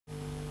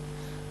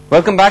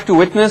Welcome back to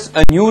witness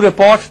a new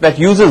report that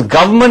uses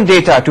government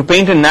data to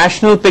paint a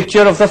national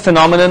picture of the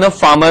phenomenon of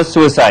farmers'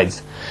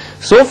 suicides.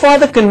 So far,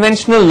 the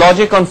conventional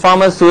logic on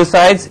farmers'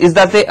 suicides is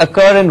that they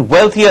occur in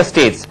wealthier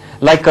states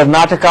like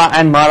Karnataka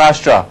and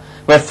Maharashtra,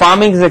 where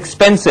farming is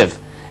expensive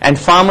and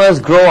farmers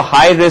grow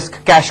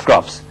high-risk cash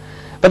crops.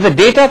 But the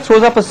data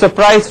throws up a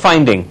surprise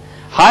finding.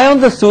 High on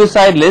the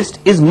suicide list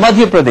is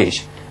Madhya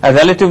Pradesh, a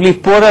relatively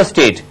poorer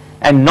state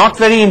and not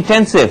very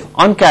intensive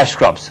on cash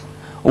crops.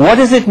 What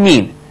does it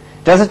mean?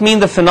 Does it mean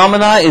the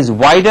phenomena is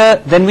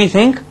wider than we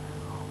think?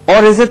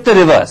 Or is it the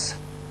reverse?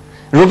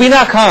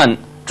 Rubina Khan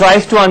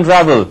tries to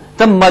unravel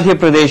the Madhya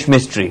Pradesh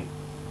mystery.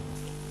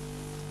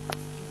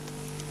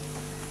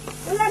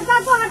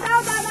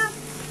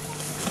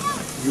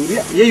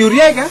 ये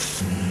urea है क्या?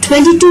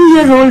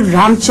 22-year-old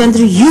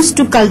Ramchandra used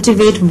to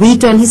cultivate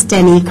wheat on his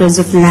 10 acres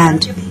of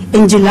land.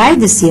 In July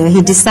this year,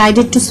 he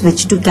decided to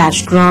switch to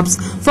cash crops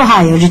for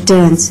higher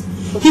returns.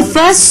 He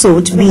first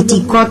sowed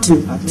BT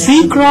cotton.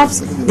 3 crops,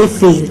 they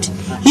failed.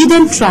 He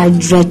then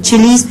tried red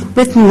chilies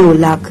with no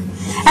luck.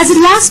 As a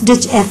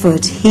last-ditch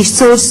effort, he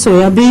sowed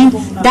soybean.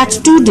 That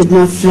too did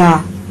not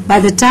flower.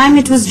 By the time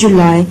it was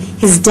July,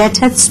 his debt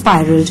had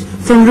spiraled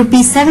from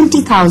rupees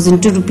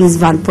 70,000 to rupees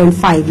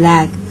 1.5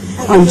 lakh.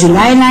 On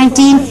July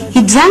 19,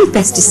 he drank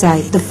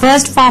pesticide, the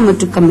first farmer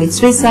to commit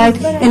suicide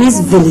in his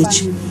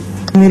village.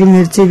 मेरी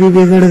मिर्ची भी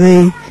बिगड़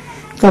गई,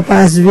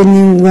 कपास भी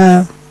नहीं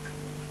हुआ,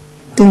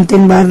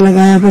 3 बार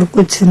लगाया पर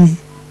कुछ नहीं।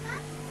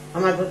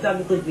 हमारे को तो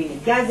अभी कुछ भी नहीं,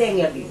 क्या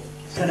देंगे अभी?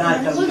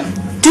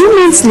 2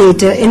 months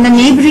later, in the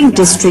neighbouring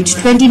district,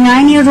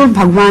 29-year-old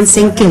Bhagwan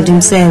Singh killed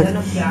himself.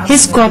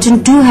 His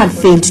cotton too had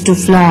failed to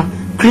flower,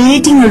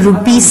 creating a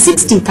rupees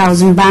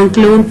 60,000 bank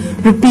loan,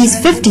 rupees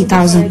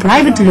 50,000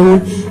 private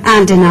loan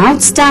and an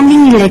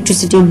outstanding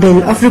electricity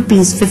bill of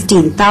rupees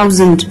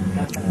 15,000.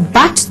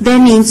 But their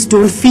names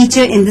don't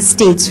feature in the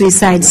state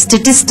suicide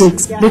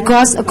statistics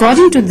because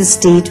according to the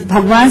state,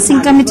 Bhagwan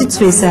Singh committed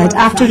suicide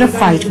after a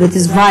fight with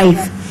his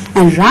wife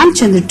and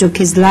Ramchandra took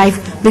his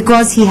life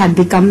because he had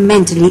become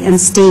mentally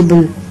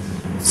unstable.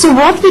 So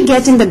what we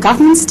get in the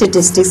government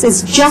statistics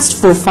is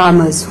just 4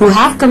 farmers who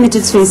have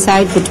committed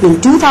suicide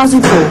between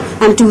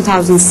 2004 and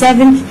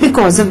 2007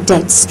 because of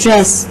debt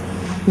stress.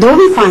 Though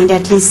we find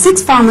at least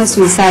 6 farmer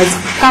suicides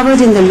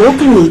covered in the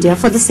local media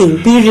for the same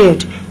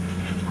period.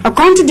 A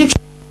contradiction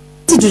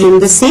considering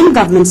the same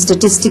government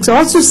statistics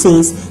also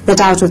says that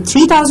out of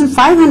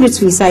 3,500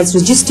 suicides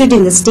registered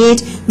in the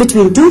state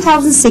between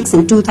 2006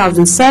 and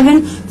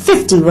 2007,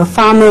 50 were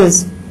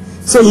farmers.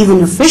 So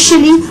even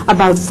officially,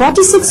 about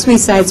 46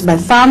 suicides by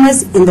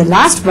farmers in the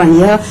last 1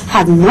 year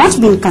have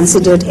not been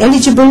considered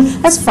eligible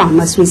as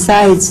farmer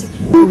suicides.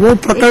 वो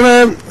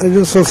पकड़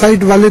जो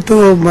suicide वाले तो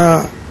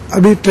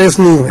अभी trace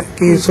नहीं हुए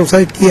कि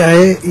suicide किया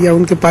है या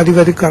उनके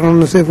पारिवारिक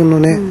कारणों से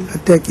उन्होंने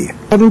हत्या की है।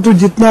 परंतु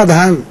जितना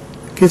ध्यान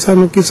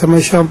किसानों की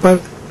समस्याओं पर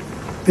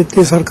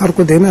पिछली सरकार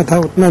को देना था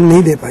उतना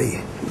नहीं दे पाई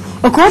है।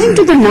 According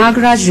to the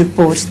Nagaraj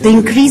report, the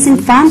increase in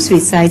farm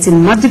suicides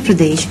in Madhya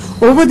Pradesh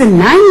over the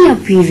 9-year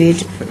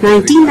period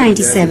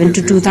 1997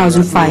 to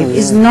 2005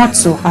 is not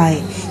so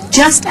high,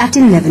 just at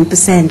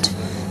 11%.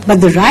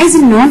 But the rise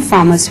in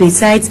non-farmer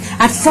suicides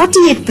at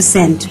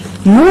 48%,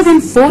 more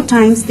than 4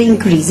 times the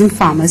increase in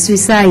farmer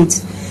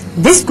suicides.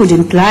 This could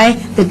imply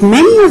that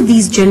many of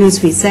these general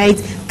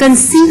suicides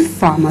conceal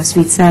farmer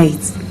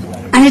suicides.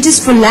 And it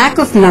is for lack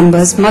of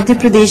numbers, Madhya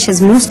Pradesh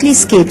has mostly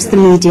escaped the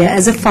media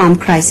as a farm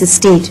crisis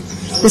state.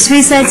 The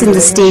suicides in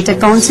the state are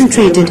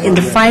concentrated in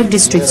the 5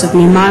 districts of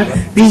Nimar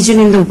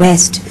region in the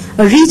west,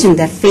 a region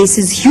that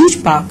faces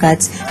huge power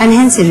cuts and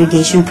hence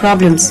irrigation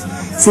problems.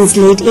 Since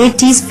late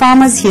 80s,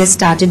 farmers here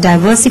started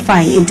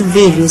diversifying into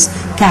various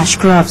cash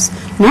crops,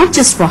 not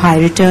just for high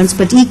returns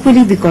but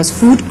equally because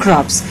food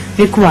crops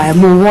require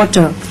more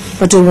water.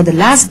 But over the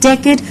last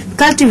decade,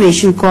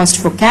 cultivation cost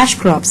for cash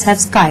crops have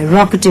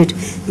skyrocketed.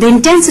 The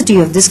intensity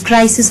of this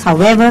crisis,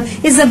 however,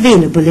 is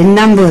available in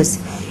numbers.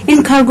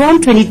 In Khargone,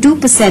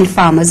 22%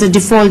 farmers are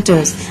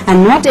defaulters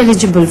and not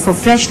eligible for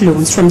fresh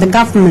loans from the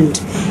government.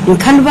 In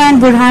Khandwa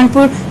and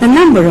Burhanpur, the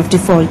number of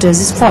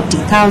defaulters is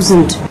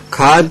 40,000.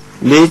 खाद,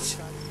 बीज,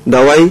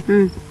 दवाई,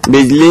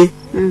 बिजली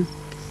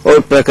और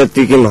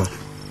प्रकृति की मार,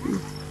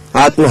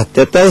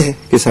 आत्महत्या तय है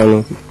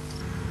किसानों की।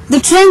 The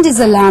trend is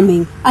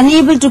alarming.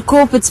 Unable to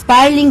cope with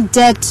spiraling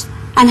debt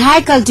and high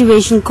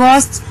cultivation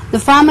costs, the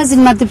farmers in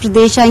Madhya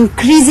Pradesh are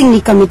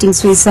increasingly committing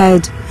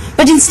suicide.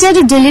 But instead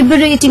of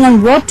deliberating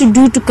on what to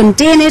do to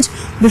contain it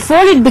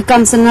before it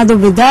becomes another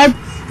Vidarbh,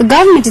 the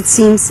government, it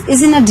seems,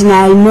 is in a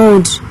denial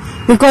mode.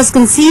 Because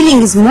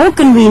concealing is more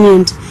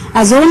convenient,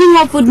 as owning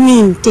up would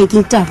mean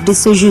taking tough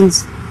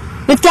decisions.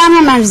 With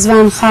cameraman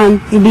Rizwan Khan,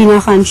 Rubina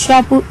Khan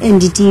Shapu,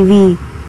 NDTV.